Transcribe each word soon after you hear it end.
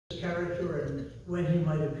character and when he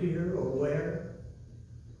might appear or where.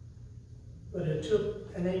 But it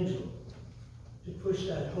took an angel to push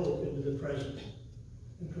that hope into the present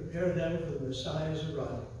and prepare them for the Messiah's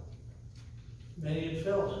arrival. Many had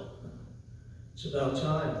felt, it's about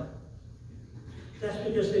time. That's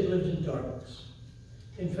because they lived in darkness.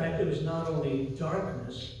 In fact, it was not only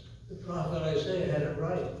darkness, the prophet Isaiah had it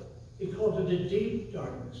right. He called it a deep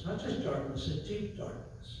darkness, not just darkness, a deep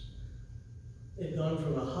darkness. They'd gone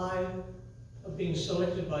from a high of being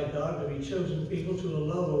selected by God to be chosen people to a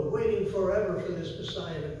low of waiting forever for this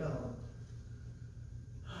Messiah to come.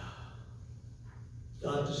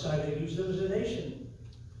 God decided to use them as a nation,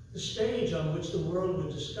 the stage on which the world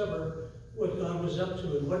would discover what God was up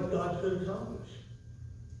to and what God could accomplish.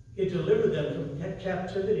 He delivered them from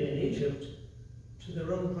captivity in Egypt to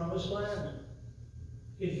their own promised land.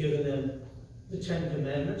 He had given them the Ten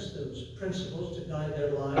Commandments, those principles to guide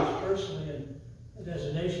their lives personally and as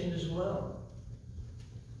a nation as well.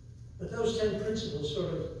 But those 10 principles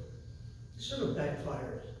sort of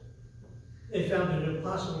backfired. They found it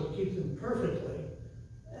impossible to keep them perfectly,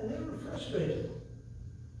 and they were frustrated.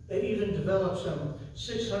 They even developed some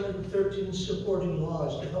 613 supporting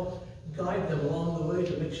laws to help guide them along the way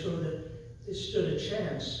to make sure that they stood a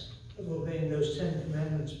chance of obeying those 10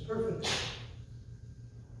 Commandments perfectly.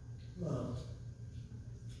 Well,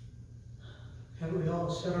 have we all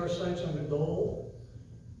set our sights on a goal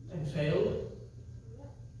and failed?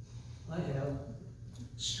 I have.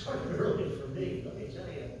 It started early for me, let me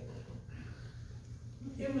tell you.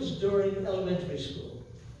 It was during elementary school.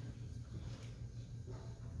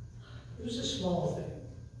 It was a small thing,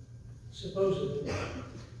 supposedly.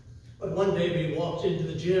 But one day we walked into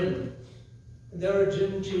the gym, and there our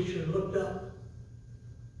gym teacher looked up.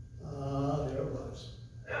 There it was.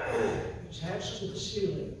 Attached to the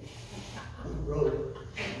ceiling, a rope.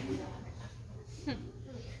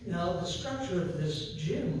 Now, the structure of this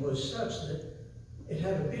gym was such that it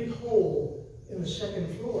had a big hole in the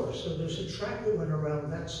second floor, so there's a track that went around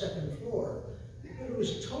that second floor. But it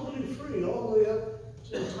was totally free all the way up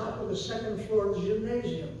to the top of the second floor of the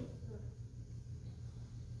gymnasium.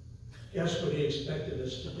 Guess what he expected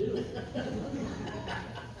us to do?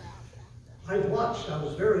 I watched. I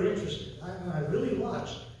was very interested. I really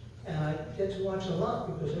watched. And I get to watch a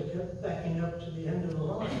lot because I kept backing up to the end of the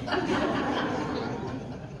line. I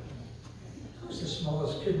was the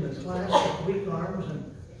smallest kid in the class with weak arms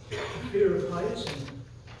and a fear of heights and,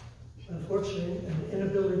 unfortunately, an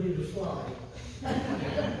inability to fly.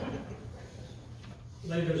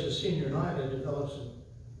 Later as a senior in high, I developed some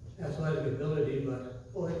athletic ability,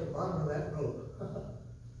 but boy, at the bottom of that rope,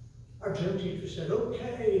 our gym teacher said,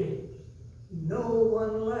 "Okay, no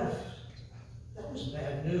one left." That was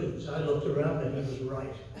bad news. I looked around and he was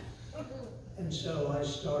right. And so I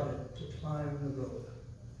started to climb the rope.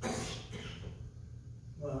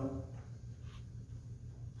 Well,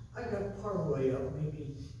 I got part of the way up,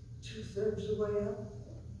 maybe 2/3 of the way up,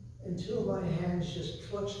 until my hands just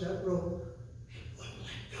clutched that rope. It wouldn't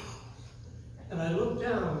let go. And I looked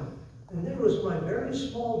down, and there was my very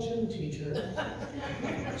small gym teacher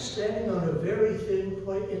standing on a very thin,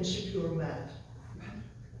 quite insecure mat.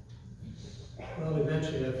 Well,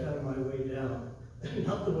 eventually I found my way down.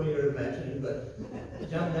 Not the way you're imagining, but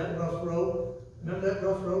down that rough rope. Remember that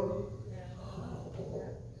rough rope? Yeah. Oh.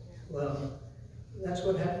 Well, that's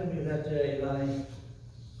what happened to me that day, and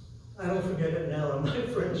I don't forget it now, and my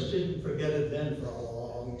friends didn't forget it then for a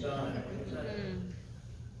long time.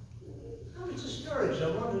 I was discouraged. I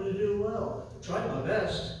wanted to do well. I tried my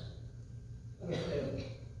best, but I failed.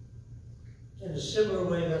 In a similar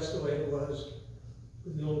way, that's the way it was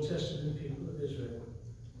with the Old Testament people of Israel.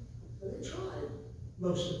 And they tried,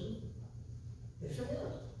 most of them. They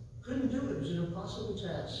failed. Couldn't do it. It was an impossible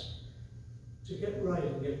task to get right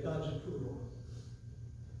and get God's approval.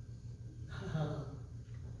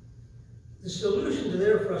 The solution to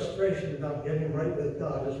their frustration about getting right with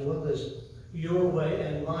God, as well as your way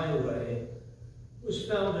and my way, was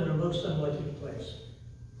found in a most unlikely place.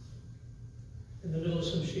 In the middle of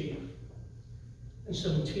some sheep and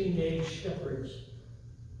some teenage shepherds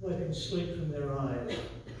wiping sleep from their eyes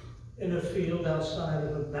in a field outside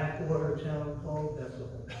of a backwater town called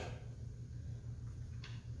Bethlehem.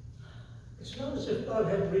 It's not as if God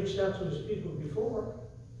hadn't reached out to his people before.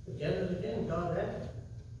 Again and again, God had.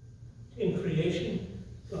 In creation,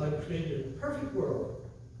 God created a perfect world,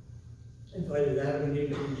 invited Adam and Eve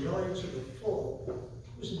to enjoy it to the full.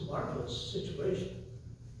 It was a marvelous situation.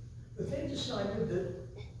 But they decided that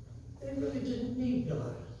they really didn't need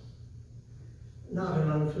God. Not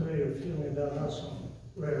an unfamiliar feeling about us on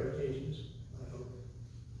rare occasions, I hope.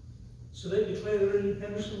 So they declared their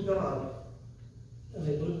independence from God. And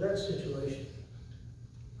they blew that situation.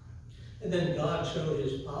 And then God showed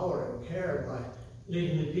his power and care by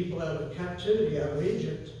leading the people out of captivity, out of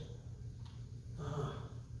Egypt.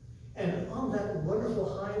 And on that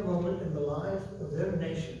wonderful high moment in the life of their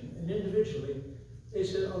nation, and individually, they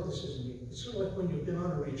said, oh, this isn't me. It's sort of like when you've been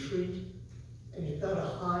on a retreat and you've got a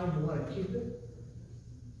high and you want to keep it.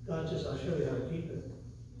 God says, I'll show you how to keep it.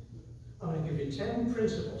 I'm going to give you 10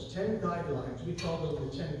 principles, 10 guidelines. We call them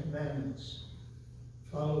the 10 Commandments.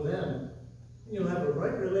 Follow them. And you'll have a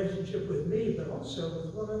right relationship with me, but also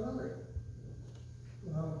with one another.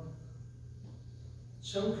 Well,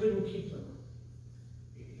 some couldn't keep them,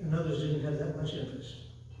 and others didn't have that much interest.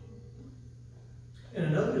 In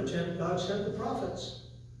another attempt, God sent the prophets.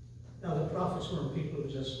 Now, the prophets weren't people who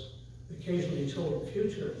just occasionally told the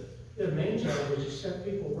future. Their main job was to set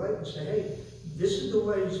people right and say, hey, this is the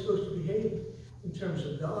way you're supposed to behave in terms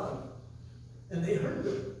of God. And they heard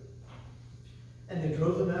them. And they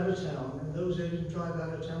drove them out of town. And those they didn't drive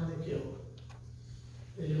out of town, they killed.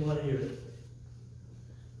 They didn't want to hear it.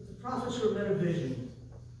 But the prophets were men of vision.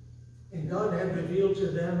 And God had revealed to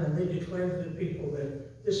them, and they declared to the people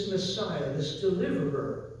that this Messiah, this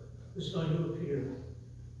deliverer, was going to appear,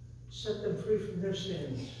 set them free from their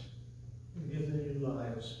sins, and give them new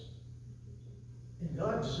lives. And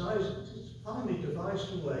God finally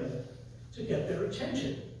devised a way to get their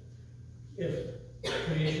attention. If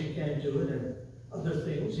creation can't do it, and other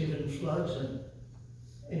things, even floods and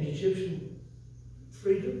Egyptian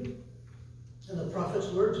freedom, and the prophet's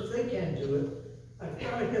words, if they can't do it, I've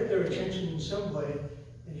got to get their attention in some way,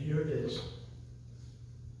 and here it is.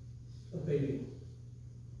 A baby.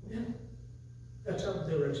 Yeah. That's not what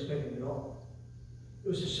they were expecting at all. It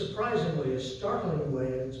was a surprising way, a startling way,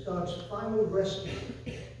 and it's God's final rescue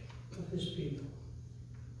of his people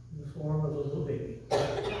in the form of a little baby.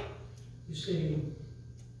 You see,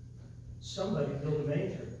 somebody built a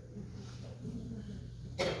manger.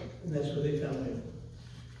 And that's where they found him,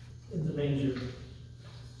 in the manger.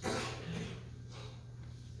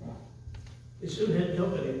 They soon had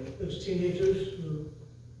company. Those teenagers who,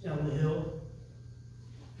 down the hill,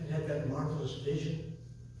 had that marvelous vision.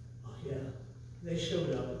 Oh, yeah. They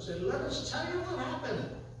showed up and said, let us tell you what happened.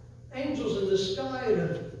 Angels in the sky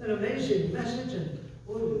and an amazing message. And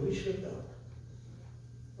boy, did we shook up.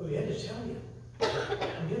 But we had to tell you.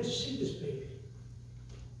 We had to see this baby.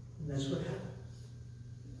 And that's what happened.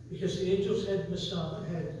 Because the angels had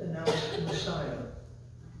announced the Messiah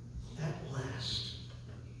at last.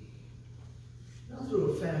 Not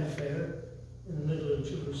through a fanfare in the middle of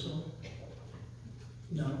Jerusalem.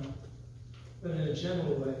 No. But in a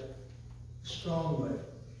gentle way, a strong way,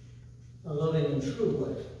 a loving and true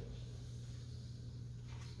way.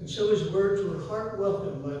 And so his words were heart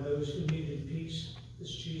welcomed by those who needed peace.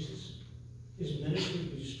 This Jesus. His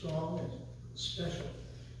ministry was strong and special.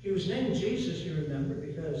 He was named Jesus, you remember,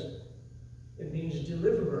 because it means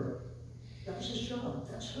deliverer. That was his job.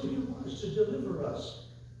 That's who he was, to deliver us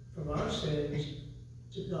from our sins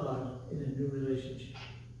to God in a new relationship.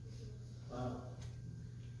 Wow.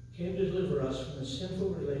 Came to deliver us from a sinful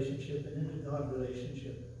relationship and into God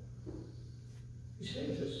relationship. He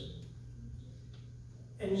saved us.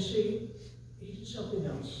 And you see, he did something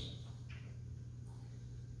else.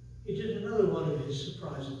 He did another one of his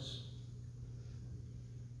surprises.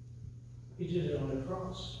 He did it on a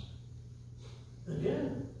cross.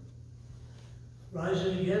 Again.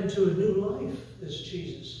 Rising again to a new life, this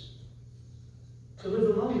Jesus. To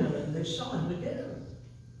live among them, and they saw him again.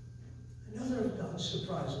 Another of God's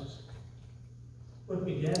surprises. What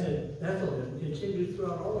began at Bethlehem continued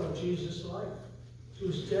throughout all of Jesus' life, to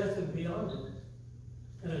his death and beyond it.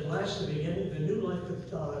 And at last, the beginning of a new life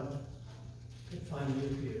with God had finally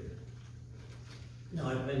appeared. Now,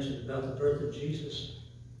 I've mentioned about the birth of Jesus.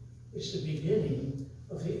 It's the beginning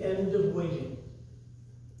of the end of waiting.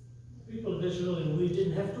 People of Israel and we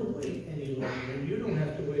didn't have to wait any longer, and you don't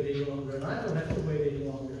have to wait any longer, and I don't have to wait any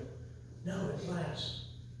longer. Now, at last,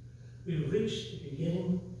 we reach the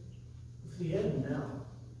beginning of the end now.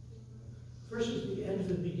 First was the end of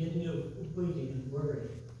the beginning of waiting and worry.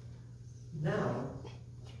 Now,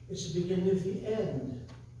 it's the beginning of the end,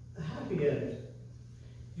 a happy end.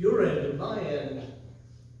 Your end and my end.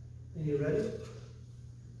 Are you ready?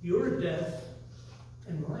 Your death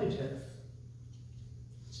and my death.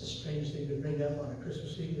 It's a strange thing to bring up on a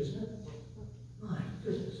Christmas Eve, isn't it? My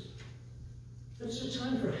goodness. But it's a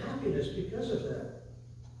time for happiness because of that.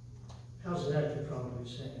 How's that, you're probably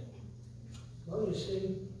saying? Well, you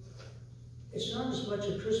see, it's not as much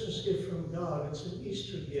a Christmas gift from God, it's an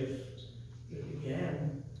Easter gift that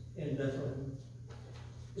began in Bethlehem.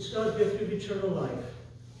 It's God's gift of eternal life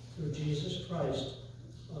through Jesus Christ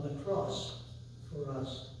on the cross for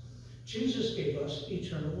us. Jesus gave us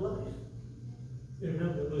eternal life. You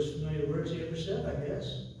remember the most familiar words he ever said, I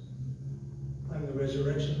guess. I'm the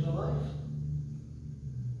resurrection and the life.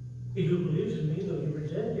 He who believes in me, though he were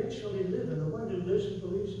dead, yet shall he live. And the one who lives and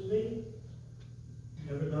believes in me,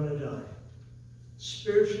 never gonna die.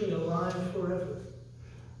 Spiritually alive forever.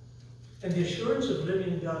 And the assurance of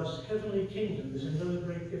living in God's heavenly kingdom is another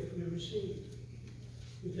great gift we receive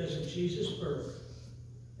because of Jesus' birth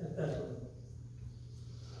at Bethlehem.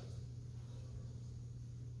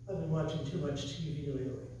 I've been watching too much TV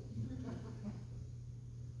lately.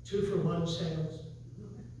 2-for-1 sales.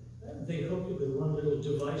 They hook you with one little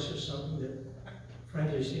device or something that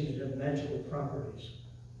frankly seems to have magical properties.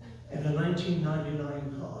 And a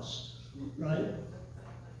 $19.99 cost, right?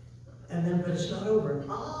 And then, but it's not over.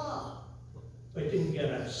 I didn't get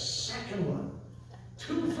a second one.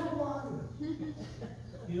 2-for-1.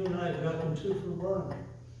 You and I have gotten 2-for-1.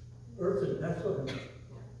 Birth in Bethlehem.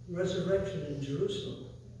 Resurrection in Jerusalem.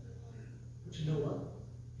 But you know what?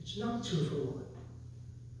 It's not 2-for-1.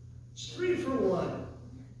 It's 3-for-1.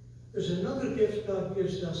 There's another gift God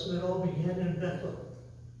gives us, and it all began in Bethlehem.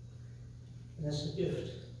 And that's the gift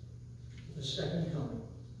of the second coming.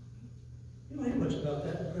 You don't hear much about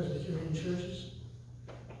that in Presbyterian churches.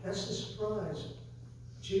 That's the surprise.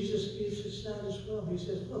 Jesus gives us that as well. He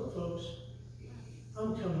says, look, folks,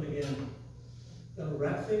 I'm coming again. I'm going to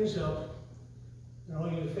wrap things up, and all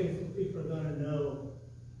you faithful people are going to know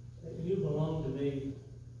that you belong to me,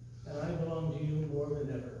 and I belong to you more than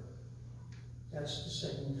ever. That's the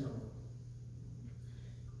second coming.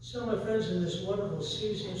 So, my friends, in this wonderful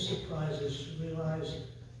season of surprises, to realize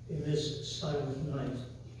in this silent night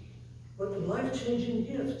what life-changing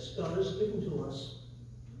gifts God has given to us.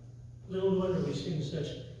 Little wonder we sing such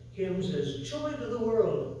hymns as Joy to the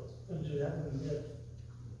World. Don't do that one yet.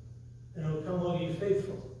 And Oh, Come All Ye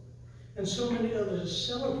Faithful. And so many others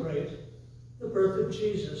celebrate the birth of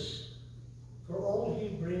Jesus for all he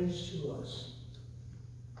brings to us.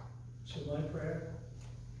 So my prayer,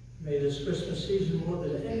 may this Christmas season more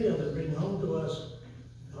than any other bring home to us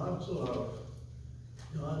God's love,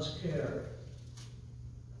 God's care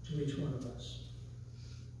to each one of us.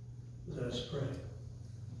 Let us pray.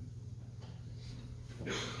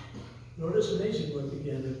 Lord, it's amazing what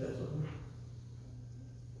began in Bethlehem.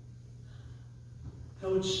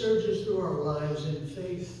 How it surges through our lives in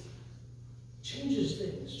faith, changes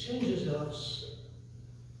things, changes us,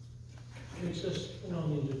 makes us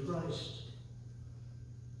belong into Christ,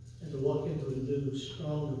 and to walk into a new,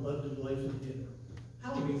 strong, abundant life in him.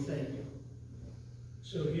 How we thank you.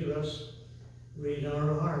 So hear us, read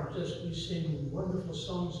our heart as we sing wonderful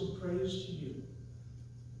songs of praise to you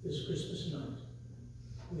this Christmas night.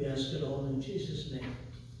 We ask it all in Jesus' name.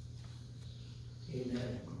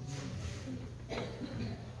 Amen.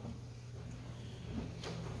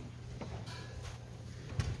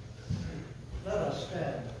 Let us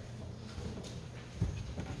stand.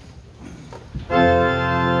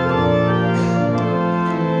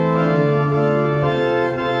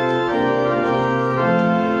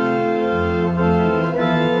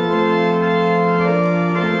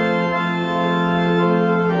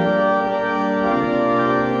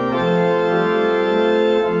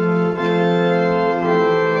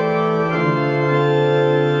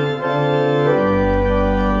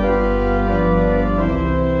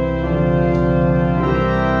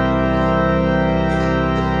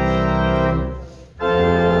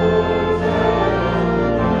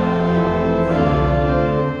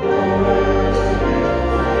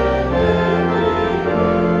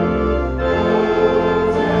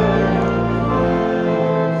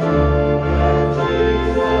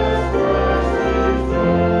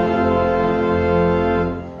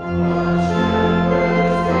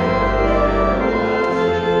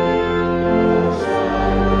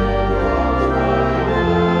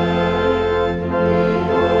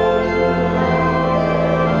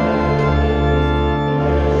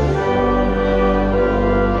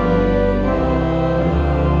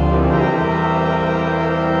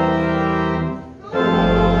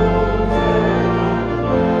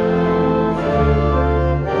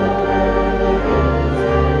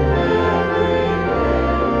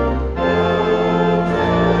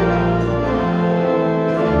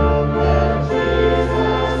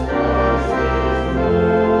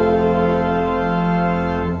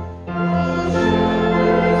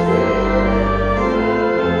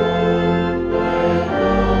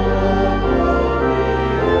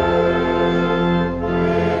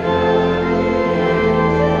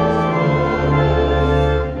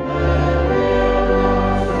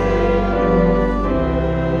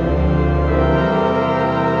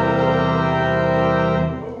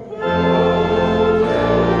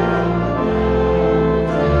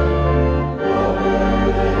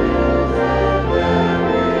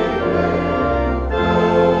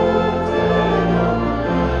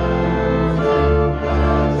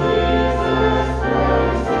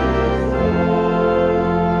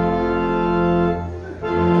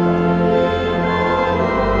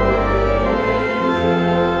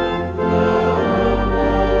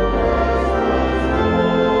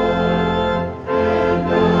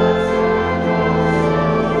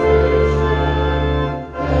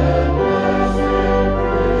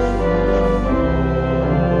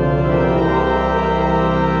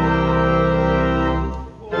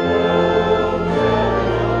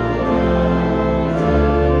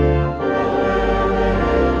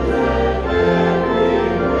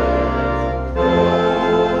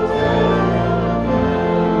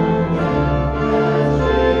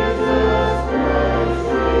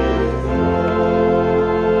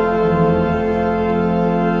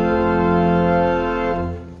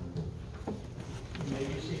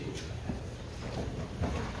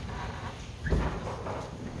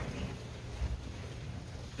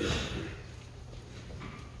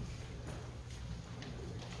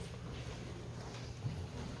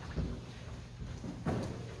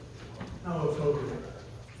 how appropriate.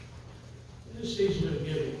 In this season of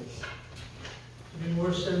giving, to be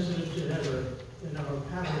more sensitive than ever in our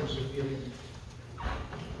patterns of giving.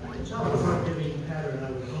 At the top of our giving pattern,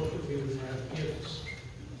 I would hope that we would have gifts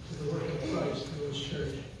to the work of Christ through His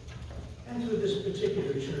church, and through this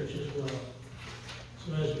particular church as well.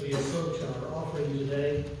 So as we approach our offering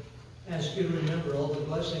today, ask you to remember all the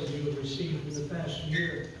blessings you have received in the past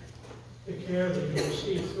year, the care that you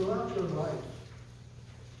received throughout your life,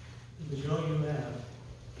 and the joy you have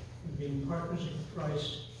in being partners of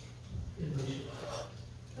Christ in mission.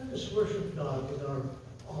 Let us worship God with our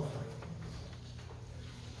offering.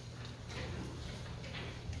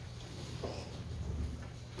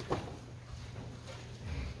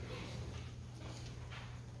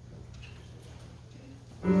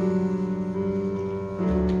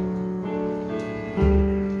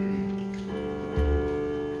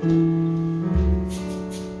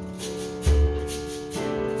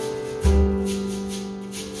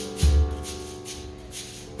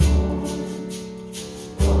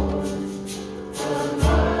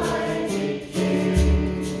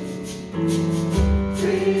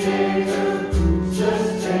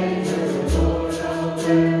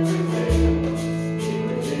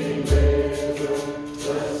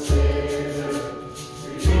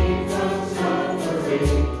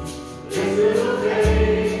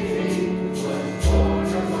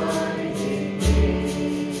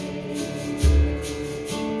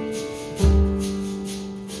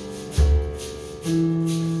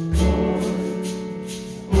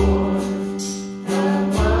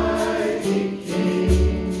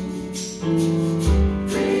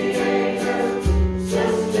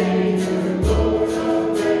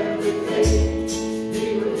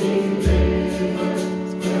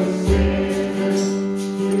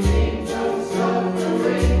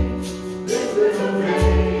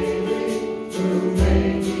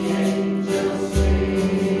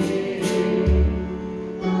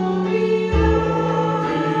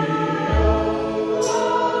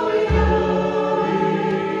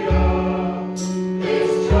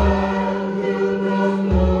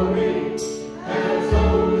 Glory,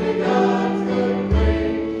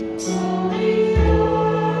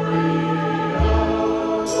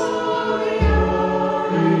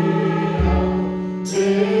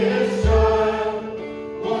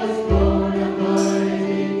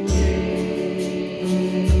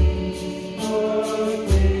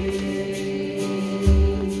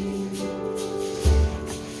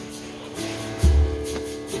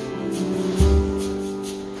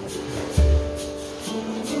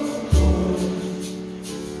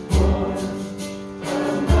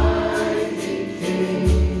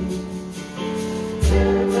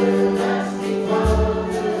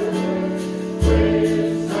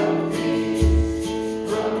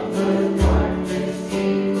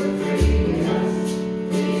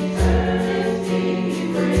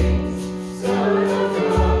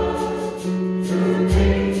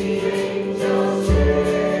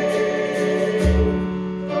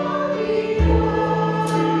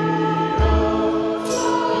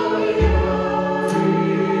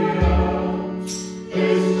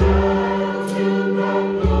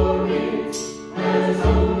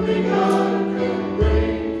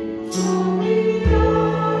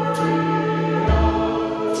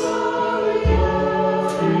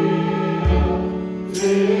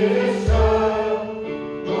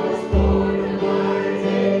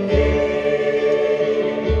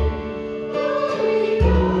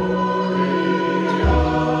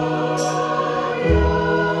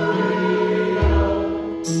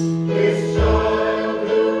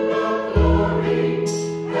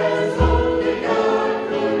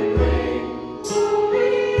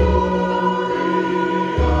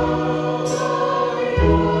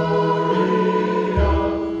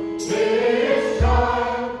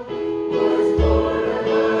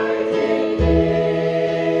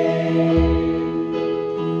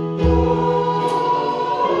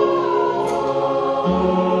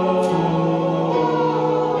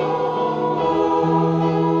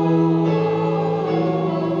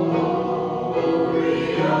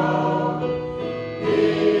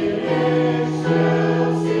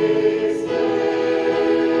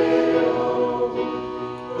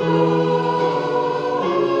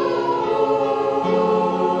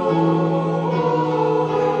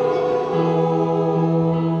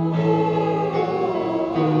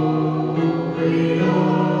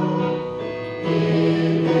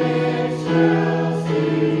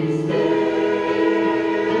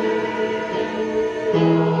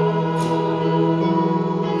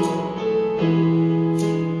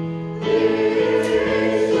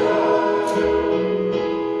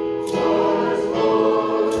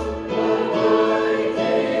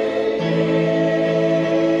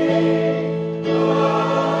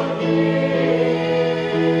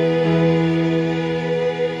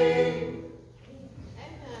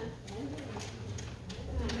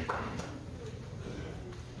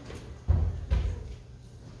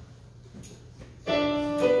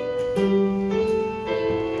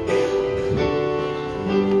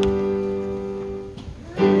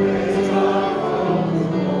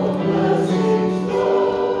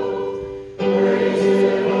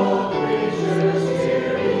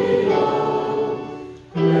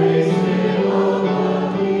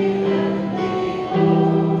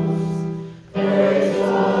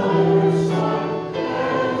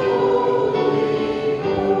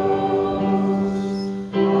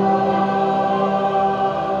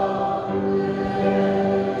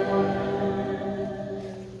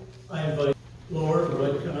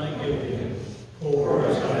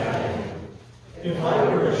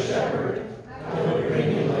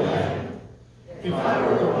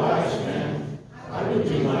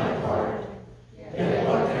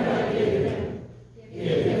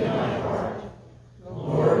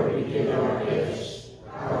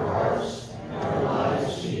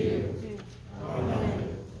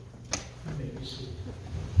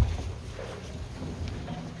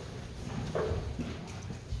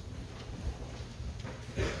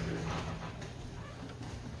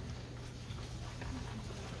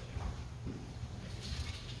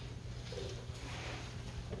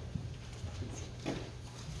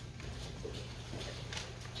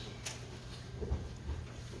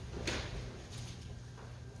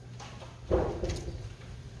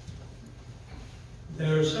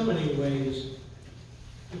 There are so many ways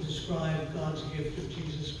to describe God's gift of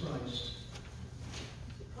Jesus Christ.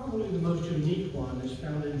 Probably the most unique one is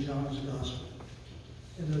found in John's Gospel,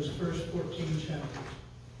 in those first 14 chapters.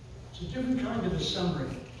 It's a different kind of a summary.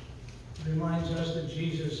 It reminds us that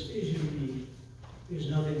Jesus is unique. He is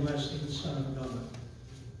nothing less than the Son of God.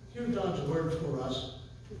 Hear God's word for us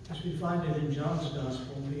as we find it in John's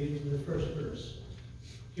Gospel, beginning with the first verse.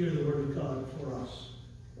 Hear the word of God for us.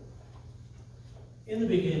 In the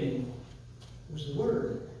beginning was the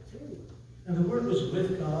Word, and the Word was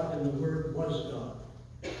with God, and the Word was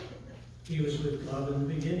God. He was with God in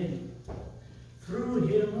the beginning. Through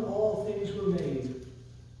him all things were made.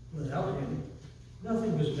 Without him,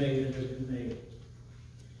 nothing was made that has been made.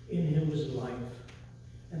 In him was life,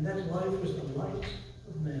 and that life was the light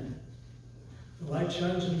of men. The light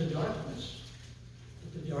shines in the darkness,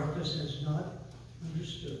 but the darkness has not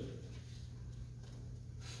understood.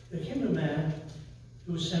 There came a man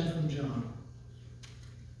who was sent from John.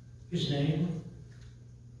 His name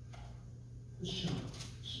was John,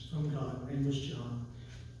 from God. His name was John.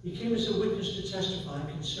 He came as a witness to testify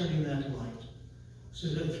concerning that light, so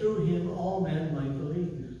that through him all men might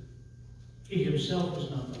believe. He himself was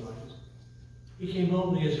not the light. He came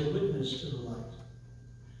only as a witness to the light.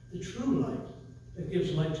 The true light that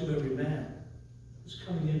gives light to every man was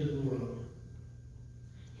coming into the world.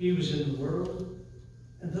 He was in the world,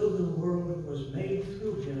 and though the world was made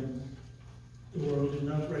through him, the world did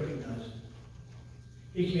not recognize him.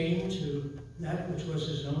 He came to that which was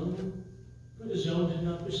his own, but his own did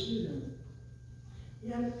not receive him.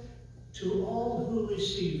 Yet, to all who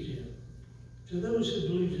received him, to those who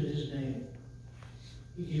believed in his name,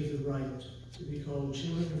 he gave the right to be called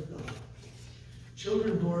children of God.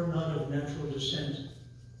 Children born not of natural descent,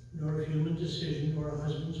 nor of human decision, nor a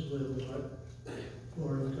husband's will, but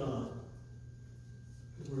born of God.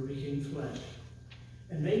 The Word became flesh,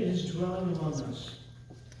 and made his dwelling among us.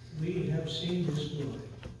 We have seen his glory,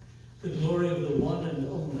 the glory of the one and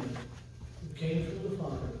only, who came from the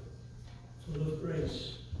Father, full of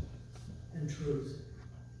grace and truth.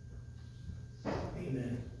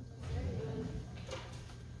 Amen.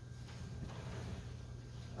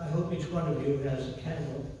 I hope each one of you has a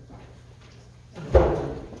candle. The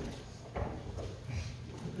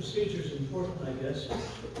procedure is important, I guess,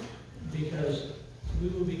 because we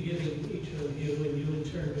will be giving each of you, and you in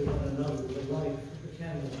turn to one another, the light of the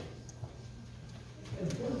candle.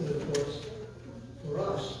 Important, of course, for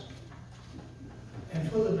us and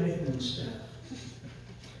for the maintenance staff,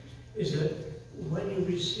 is that when you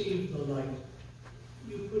receive the light,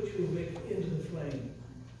 you put your wick into the flame,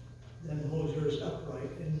 then hold yours upright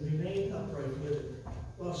and remain upright with it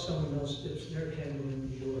while someone else dips their candle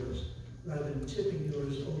into yours, rather than tipping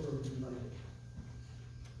yours over and light it.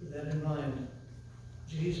 With that in mind,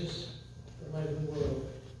 Jesus, the light of the world,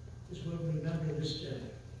 is what we remember this day.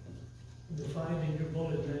 And you'll find in your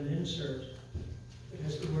bulletin an insert that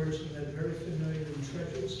has the words from that very familiar and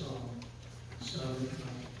treasured song, Silent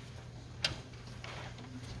Night.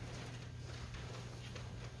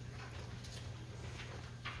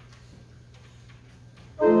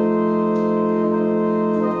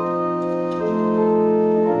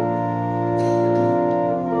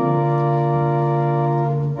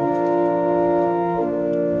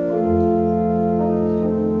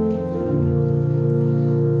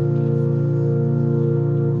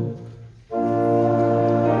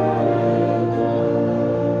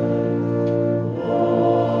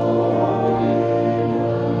 Oh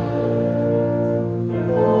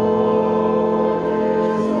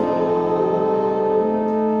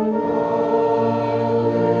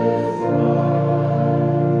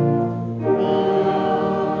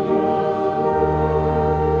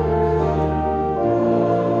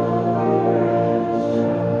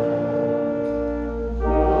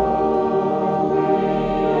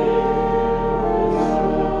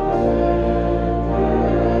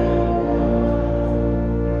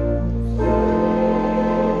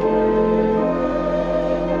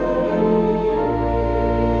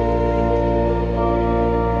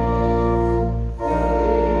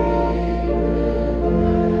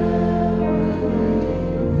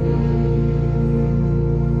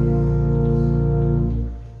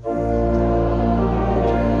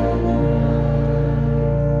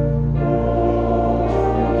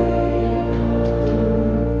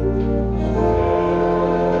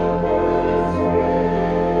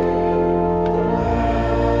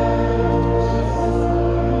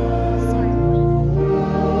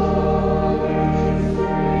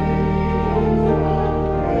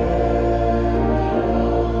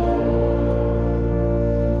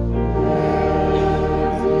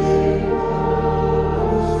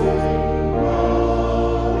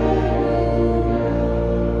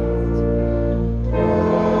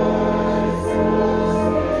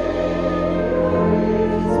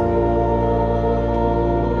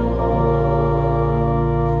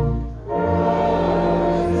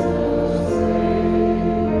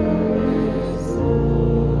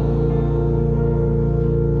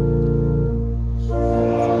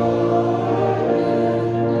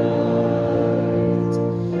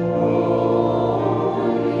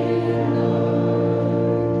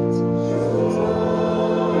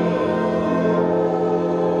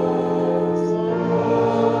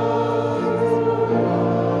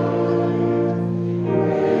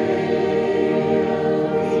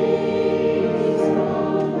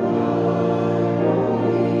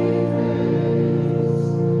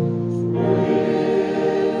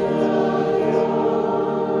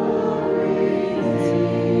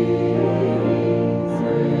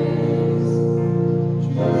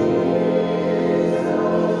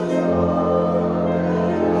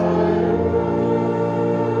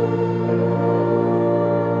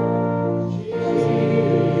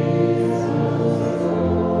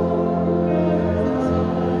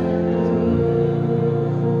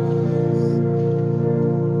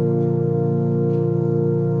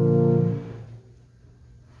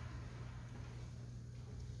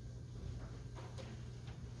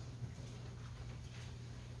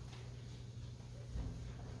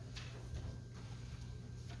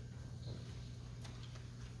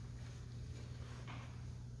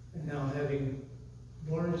having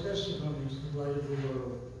borne testimonies to the light of the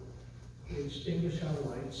world, we extinguish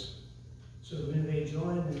our lights, so that we may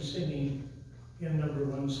join in singing hymn number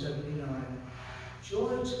 179,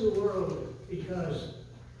 Joy to the World, because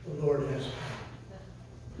the Lord has come.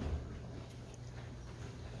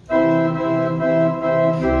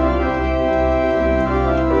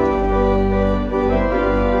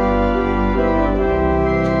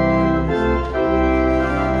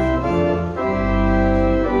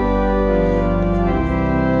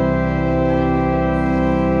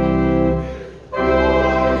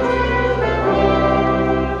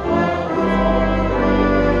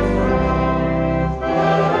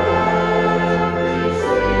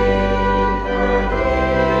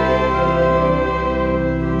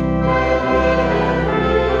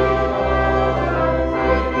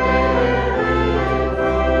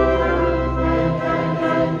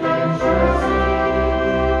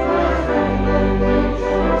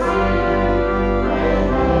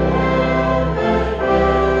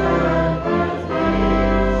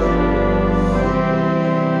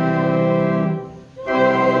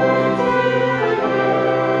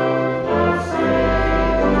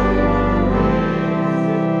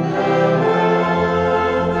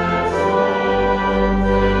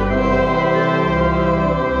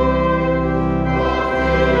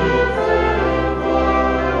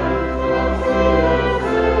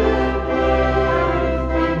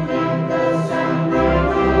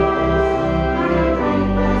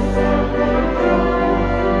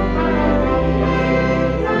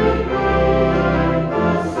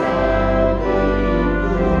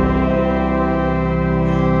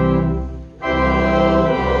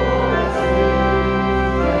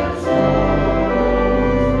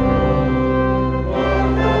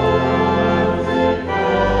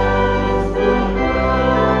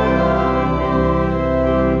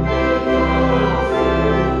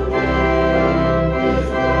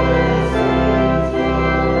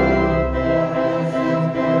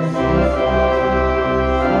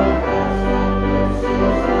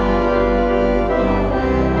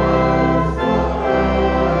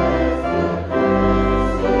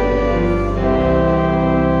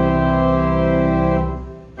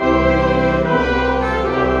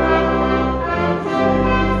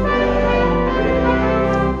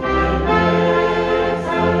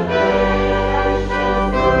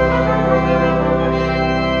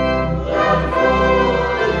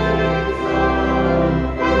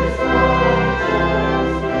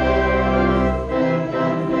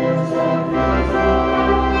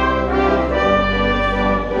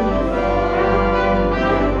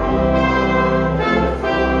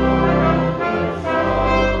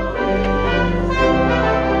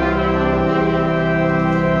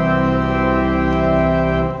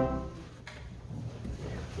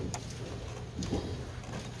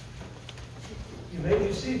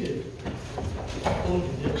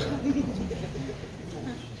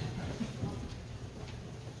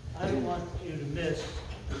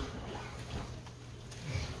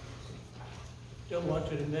 Don't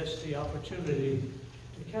want you to miss the opportunity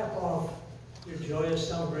to cap off your joyous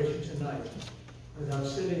celebration tonight without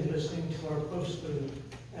sitting listening to our postlude,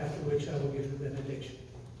 after which I will give the benediction.